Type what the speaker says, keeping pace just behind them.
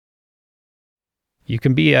You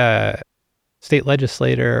can be a state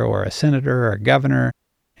legislator or a senator or a governor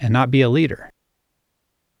and not be a leader.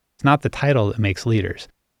 It's not the title that makes leaders.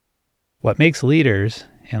 What makes leaders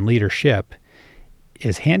and leadership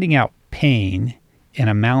is handing out pain in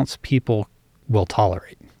amounts people will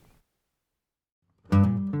tolerate.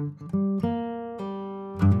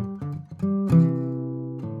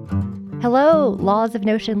 Hello, Laws of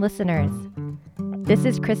Notion listeners. This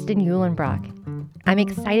is Kristen Eulenbrock. I'm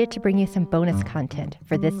excited to bring you some bonus content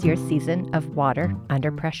for this year's season of Water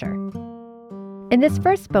Under Pressure. In this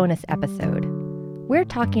first bonus episode, we're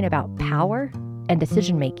talking about power and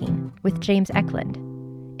decision-making with James Eklund,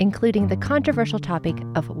 including the controversial topic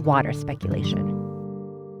of water speculation.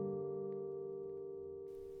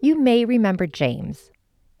 You may remember James.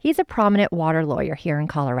 He's a prominent water lawyer here in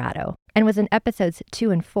Colorado and was in episodes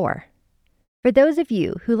 2 and 4. For those of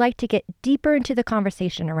you who like to get deeper into the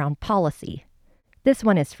conversation around policy, this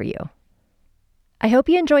one is for you. I hope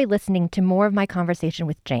you enjoy listening to more of my conversation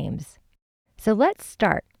with James. So let's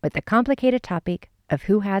start with the complicated topic of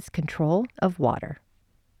who has control of water.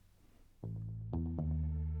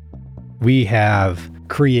 We have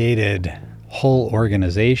created whole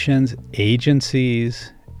organizations,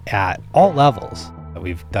 agencies at all levels.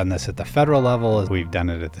 We've done this at the federal level, we've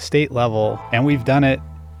done it at the state level, and we've done it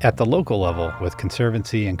at the local level with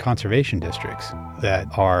conservancy and conservation districts that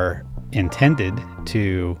are intended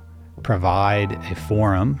to provide a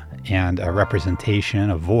forum and a representation,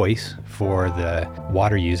 a voice for the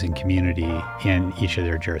water using community in each of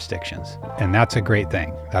their jurisdictions. And that's a great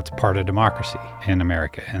thing. That's part of democracy in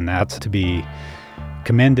America, and that's to be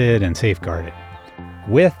commended and safeguarded.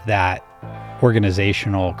 With that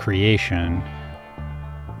organizational creation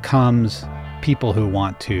comes people who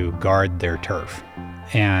want to guard their turf,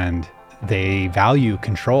 and they value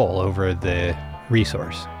control over the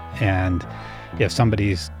resource. And if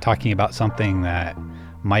somebody's talking about something that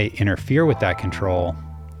might interfere with that control,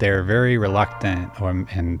 they're very reluctant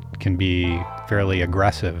and can be fairly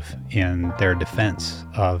aggressive in their defense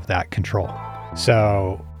of that control.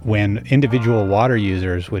 So when individual water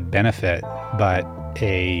users would benefit, but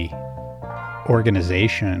a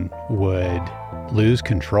organization would lose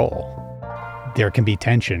control, there can be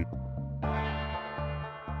tension.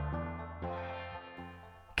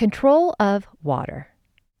 Control of water.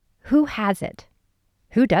 Who has it?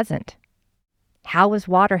 Who doesn't? How was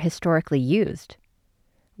water historically used?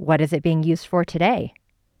 What is it being used for today?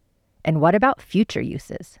 And what about future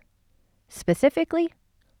uses? Specifically,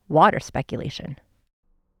 water speculation.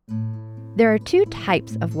 There are two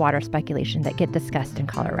types of water speculation that get discussed in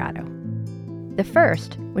Colorado. The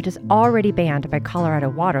first, which is already banned by Colorado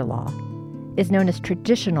water law, is known as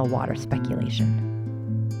traditional water speculation.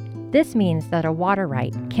 This means that a water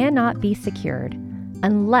right cannot be secured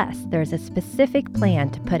unless there's a specific plan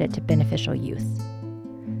to put it to beneficial use,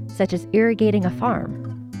 such as irrigating a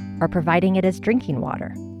farm, or providing it as drinking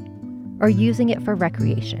water, or using it for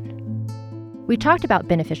recreation. We talked about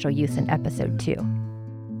beneficial use in episode 2.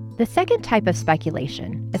 The second type of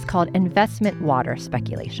speculation is called investment water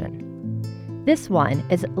speculation. This one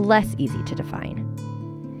is less easy to define.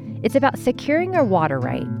 It's about securing a water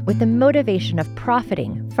right with the motivation of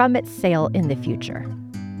profiting from its sale in the future.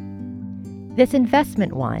 This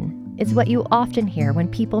investment one is what you often hear when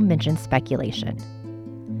people mention speculation.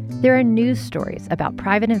 There are news stories about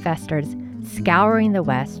private investors scouring the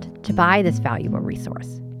West to buy this valuable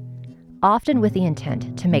resource, often with the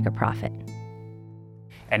intent to make a profit.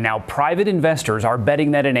 And now private investors are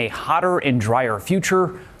betting that in a hotter and drier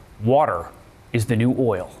future, water is the new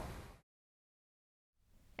oil.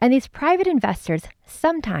 And these private investors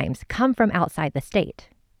sometimes come from outside the state.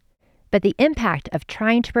 But the impact of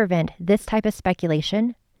trying to prevent this type of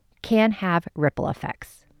speculation can have ripple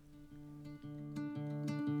effects.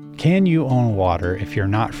 Can you own water if you're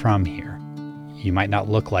not from here? You might not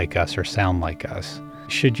look like us or sound like us.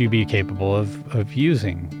 Should you be capable of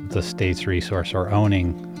using the state's resource or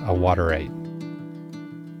owning a water right?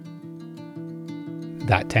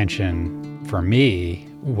 That tension, for me,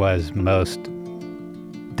 was most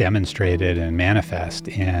demonstrated and manifest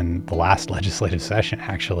in the last legislative session,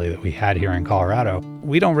 actually, that we had here in Colorado.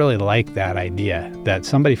 We don't really like that idea that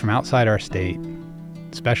somebody from outside our state,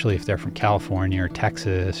 especially if they're from California or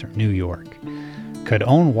Texas or New York, could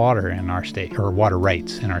own water in our state or water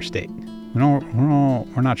rights in our state.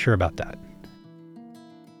 We're not sure about that.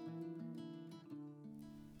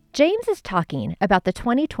 James is talking about the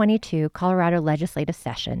 2022 Colorado legislative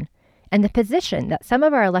session and the position that some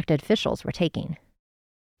of our elected officials were taking.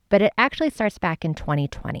 But it actually starts back in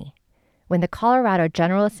 2020, when the Colorado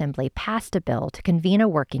General Assembly passed a bill to convene a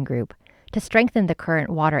working group to strengthen the current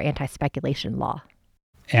water anti-speculation law.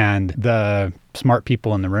 And the smart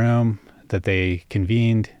people in the room that they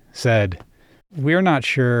convened said, we're not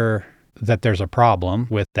sure that there's a problem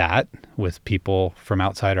with that, with people from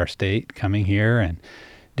outside our state coming here and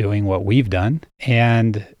doing what we've done.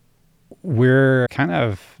 And we're kind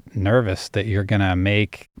of nervous that you're going to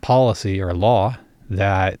make policy or law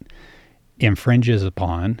that infringes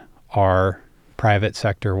upon our private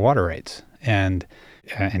sector water rights and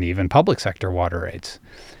even public sector water rights.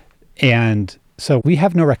 And so we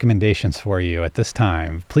have no recommendations for you at this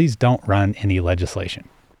time. Please don't run any legislation.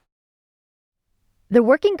 The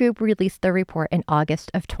working group released the report in August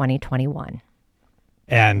of 2021.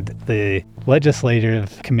 And the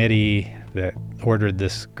legislative committee that ordered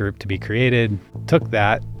this group to be created took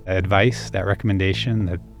that advice, that recommendation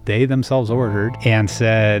that they themselves ordered, and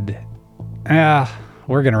said,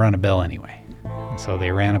 we're going to run a bill anyway. And so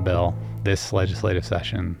they ran a bill this legislative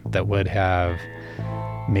session that would have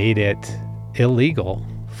made it illegal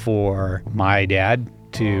for my dad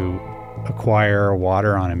to acquire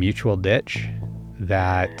water on a mutual ditch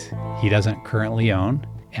that he doesn't currently own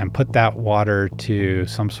and put that water to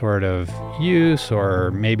some sort of use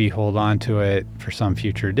or maybe hold on to it for some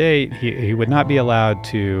future date. He would not be allowed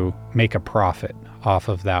to make a profit off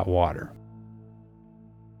of that water.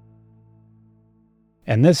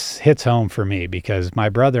 And this hits home for me because my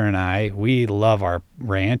brother and I, we love our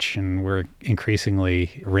ranch and we're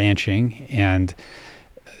increasingly ranching, and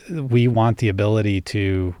we want the ability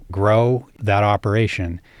to grow that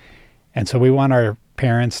operation. And so we want our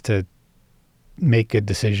parents to make good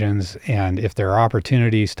decisions. And if there are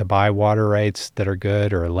opportunities to buy water rights that are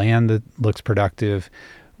good or land that looks productive,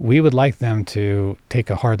 we would like them to take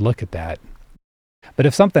a hard look at that. But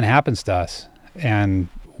if something happens to us and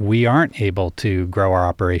we aren't able to grow our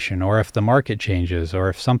operation, or if the market changes, or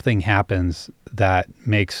if something happens that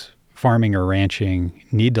makes farming or ranching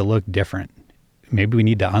need to look different, maybe we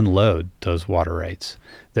need to unload those water rights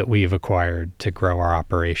that we've acquired to grow our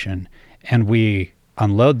operation, and we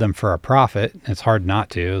unload them for a profit. It's hard not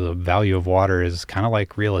to. The value of water is kind of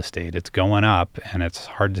like real estate. It's going up and it's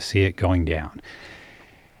hard to see it going down.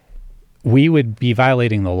 We would be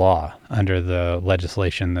violating the law under the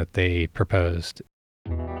legislation that they proposed.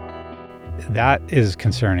 That is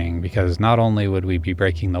concerning because not only would we be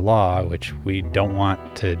breaking the law, which we don't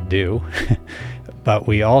want to do, but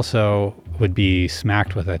we also would be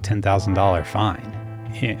smacked with a $10,000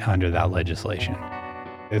 fine under that legislation.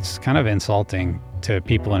 It's kind of insulting to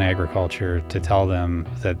people in agriculture to tell them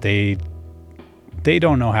that they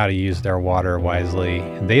don't know how to use their water wisely.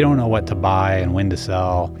 They don't know what to buy and when to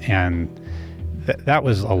sell. And that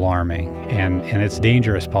was alarming. And it's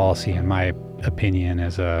dangerous policy, in my opinion,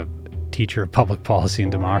 as a teacher of public policy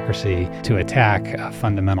and democracy, to attack a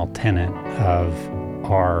fundamental tenet of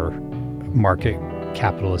our market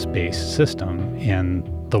capitalist-based system in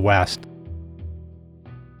the West.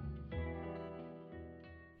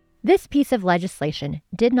 This piece of legislation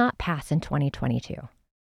did not pass in 2022.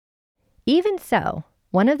 Even so,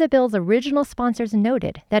 one of the bill's original sponsors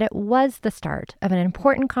noted that it was the start of an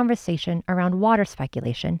important conversation around water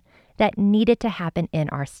speculation that needed to happen in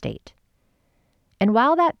our state. And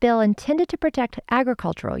while that bill intended to protect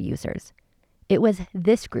agricultural users, it was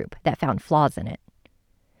this group that found flaws in it.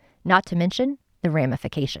 Not to mention the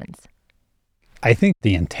ramifications. I think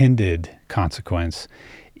the intended consequence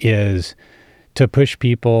is to push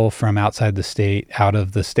people from outside the state out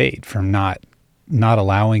of the state, from not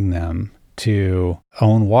allowing them to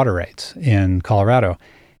own water rights in Colorado.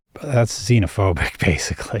 That's xenophobic,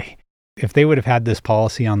 basically. If they would have had this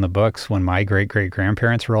policy on the books when my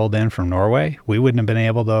great-great-grandparents rolled in from Norway, we wouldn't have been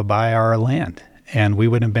able to buy our land, and we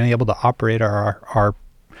wouldn't have been able to operate our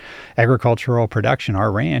agricultural production,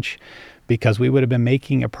 our ranch, because we would have been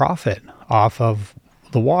making a profit off of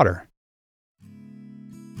the water.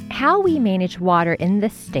 How we manage water in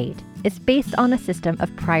this state is based on a system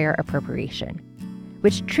of prior appropriation,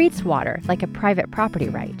 which treats water like a private property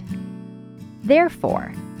right.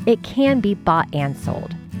 Therefore, it can be bought and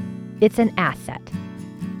sold. It's an asset.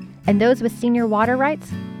 And those with senior water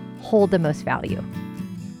rights hold the most value.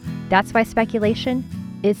 That's why speculation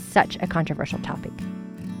is such a controversial topic.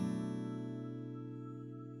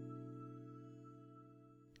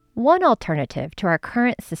 One alternative to our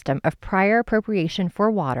current system of prior appropriation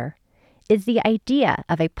for water is the idea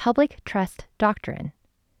of a public trust doctrine.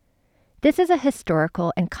 This is a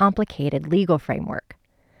historical and complicated legal framework,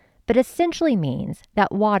 but essentially means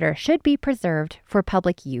that water should be preserved for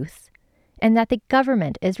public use and that the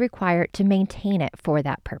government is required to maintain it for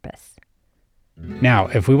that purpose. Now,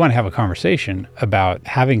 if we want to have a conversation about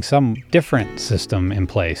having some different system in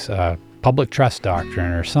place, a public trust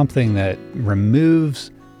doctrine or something that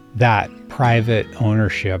removes that private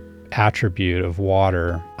ownership attribute of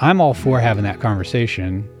water, I'm all for having that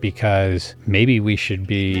conversation, because maybe we should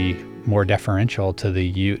be more deferential to the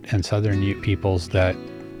Ute and Southern Ute peoples that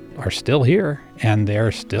are still here, and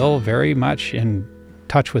they're still very much in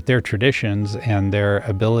touch with their traditions and their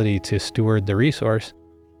ability to steward the resource.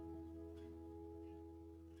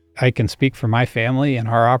 I can speak for my family and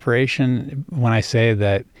our operation when I say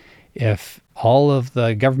that if all of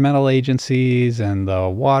the governmental agencies and the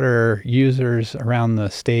water users around the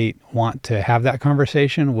state want to have that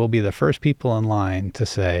conversation, we'll be the first people in line to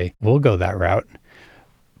say, we'll go that route.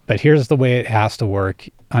 But here's the way it has to work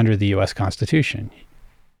under the U.S. Constitution.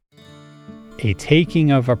 A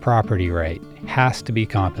taking of a property right has to be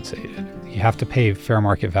compensated. You have to pay fair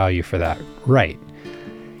market value for that right.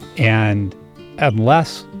 And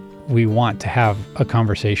unless we want to have a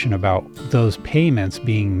conversation about those payments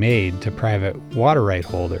being made to private water right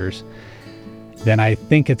holders, then I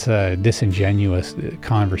think it's a disingenuous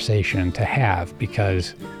conversation to have,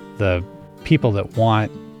 because the people that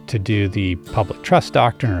want to do the public trust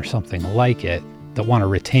doctrine or something like it, that want to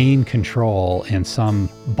retain control in some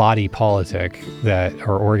body politic that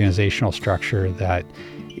or organizational structure that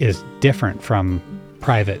is different from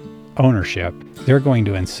private ownership, they're going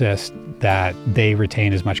to insist that they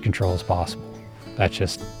retain as much control as possible. That's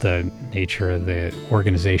just the nature of the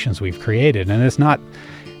organizations we've created. And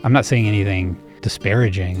I'm not saying anything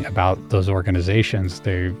disparaging about those organizations.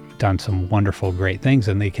 They've done some wonderful, great things,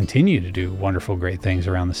 and they continue to do wonderful, great things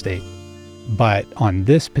around the state. But on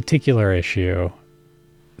this particular issue,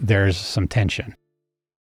 there's some tension.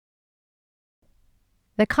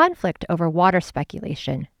 The conflict over water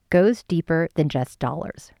speculation goes deeper than just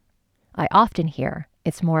dollars. I often hear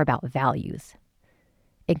it's more about values,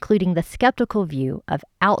 including the skeptical view of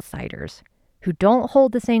outsiders who don't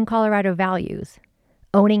hold the same Colorado values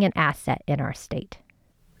owning an asset in our state.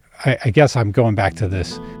 I guess I'm going back to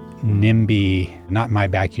this NIMBY, not my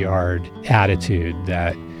backyard attitude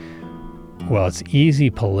that, well, it's easy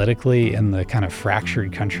politically in the kind of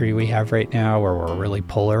fractured country we have right now, where we're really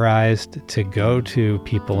polarized, to go to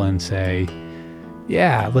people and say,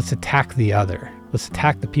 yeah, let's attack the other. Let's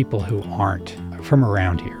attack the people who aren't from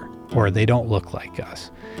around here, or they don't look like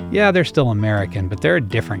us. Yeah, they're still American, but they're a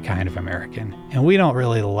different kind of American, and we don't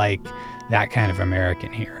really like that kind of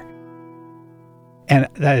American here. And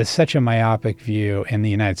that is such a myopic view in the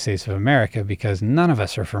United States of America, because none of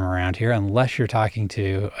us are from around here unless you're talking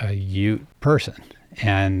to a Ute person.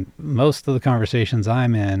 And most of the conversations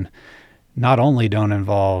I'm in not only don't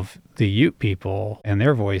involve the Ute people and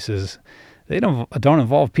their voices, they don't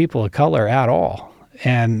involve people of color at all.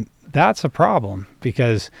 And that's a problem,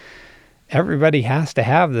 because everybody has to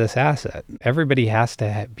have this asset. Everybody has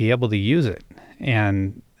to be able to use it.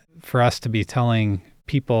 And for us to be telling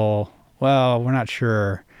people, well, we're not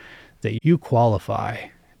sure that you qualify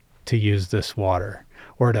to use this water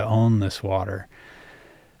or to own this water,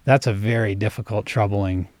 that's a very difficult,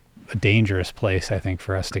 troubling, dangerous place, I think,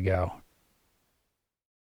 for us to go.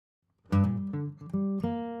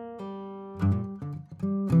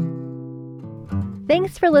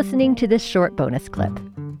 Thanks for listening to this short bonus clip.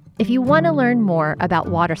 If you want to learn more about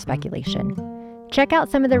water speculation, check out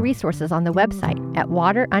some of the resources on the website at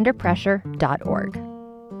waterunderpressure.org.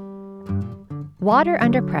 Water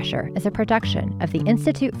Under Pressure is a production of the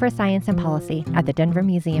Institute for Science and Policy at the Denver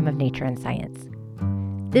Museum of Nature and Science.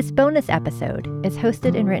 This bonus episode is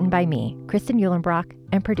hosted and written by me, Kristen Uhlenbrock,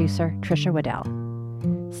 and producer Trisha Waddell.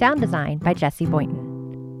 Sound design by Jesse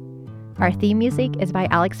Boynton. Our theme music is by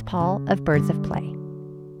Alex Paul of Birds of Play.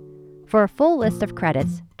 For a full list of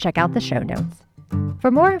credits, check out the show notes.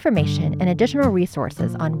 For more information and additional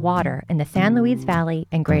resources on water in the San Luis Valley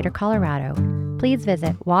and Greater Colorado, please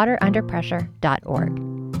visit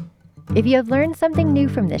waterunderpressure.org. If you have learned something new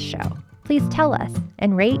from this show, please tell us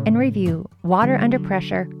and rate and review Water Under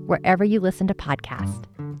Pressure wherever you listen to podcasts.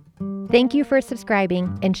 Thank you for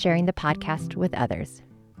subscribing and sharing the podcast with others.